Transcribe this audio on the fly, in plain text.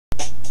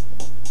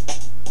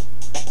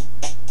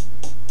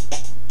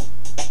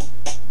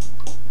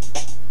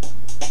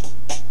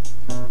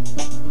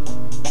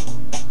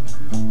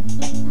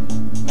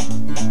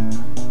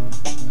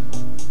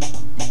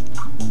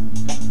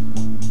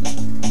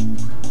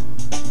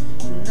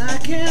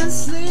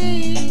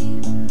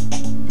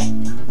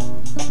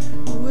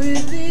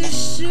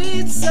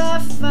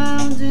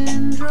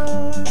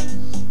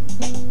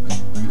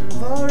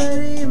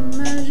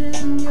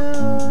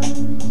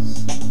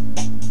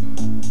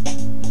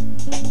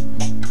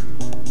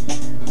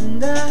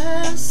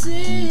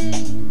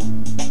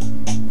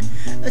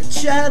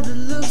child that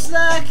looks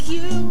like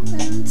you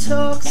and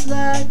talks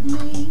like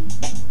me.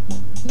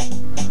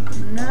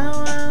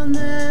 Now I'll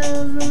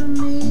never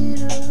meet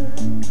her,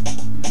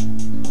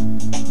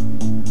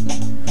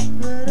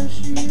 but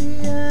she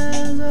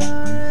has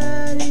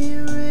already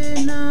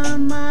written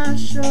on my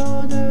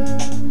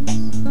shoulders,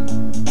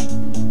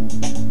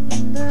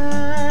 and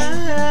I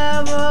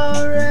have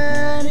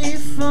already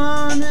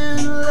fallen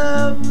in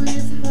love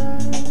with her.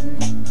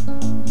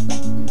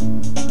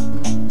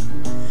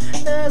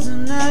 There's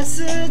an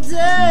accident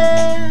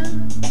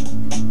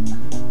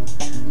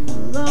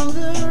along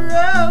the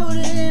road,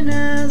 and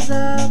as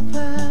I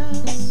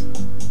pass,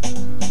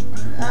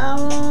 I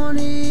won't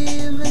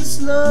even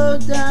slow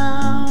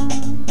down,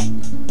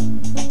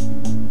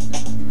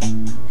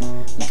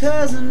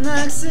 because an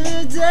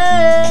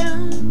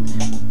accident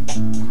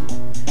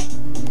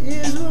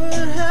is what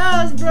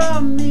has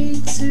brought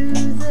me to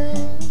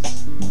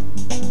this.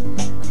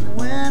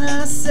 When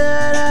I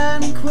said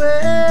I'd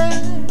quit,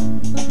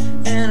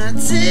 and I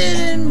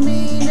didn't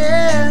mean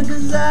it,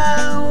 'cause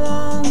I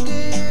won't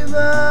give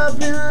up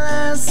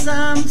unless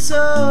I'm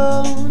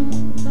told.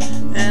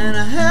 And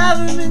I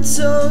haven't been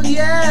told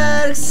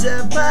yet,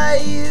 except by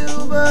you.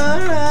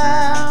 But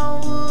how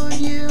would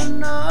you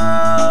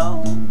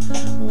know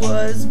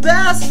what is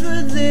best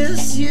for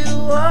this? You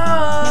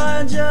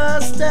are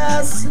just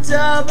as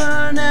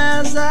stubborn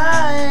as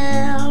I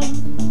am,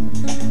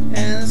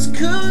 and this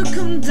could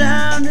come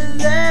down to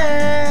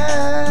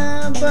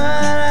that. But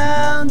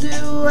I'll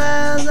do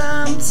as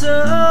I'm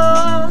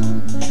told.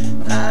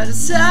 I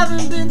just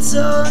haven't been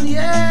told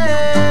yet.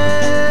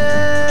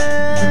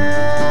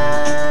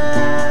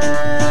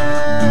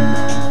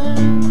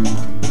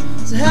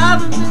 So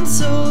haven't been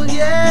told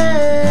yet.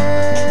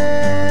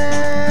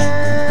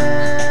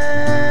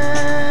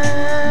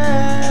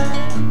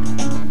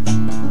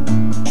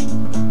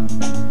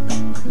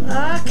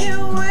 I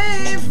can't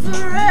wait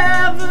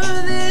forever,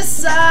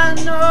 this I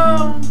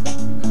know.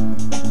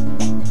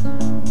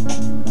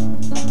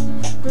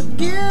 But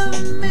give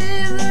me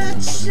the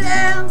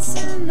chance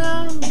and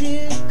I'll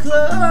get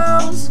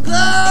close.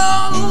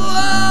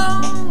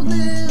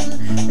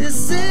 This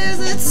is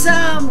the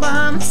time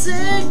I'm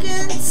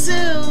taking to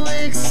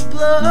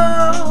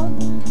explode.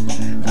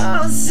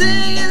 I'll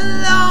sing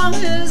along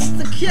as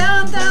the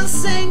countdown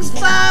sings.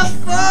 5,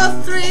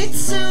 4, 3,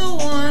 2,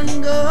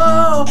 1,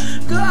 go,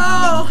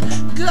 go,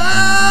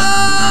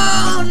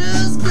 go.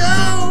 Just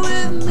go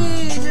with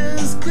me,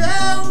 just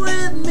go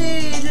with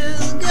me,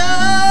 just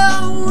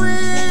go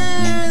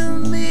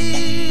with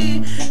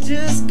me,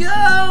 just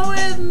go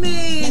with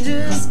me,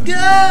 just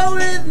go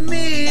with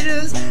me,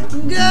 just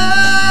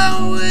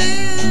go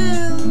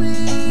with me.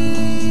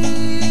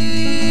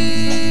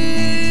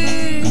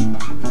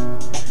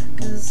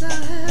 'Cause I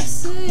have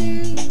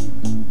seen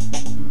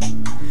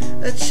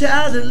a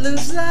child that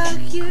looks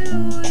like you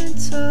and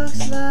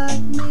talks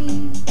like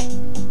me.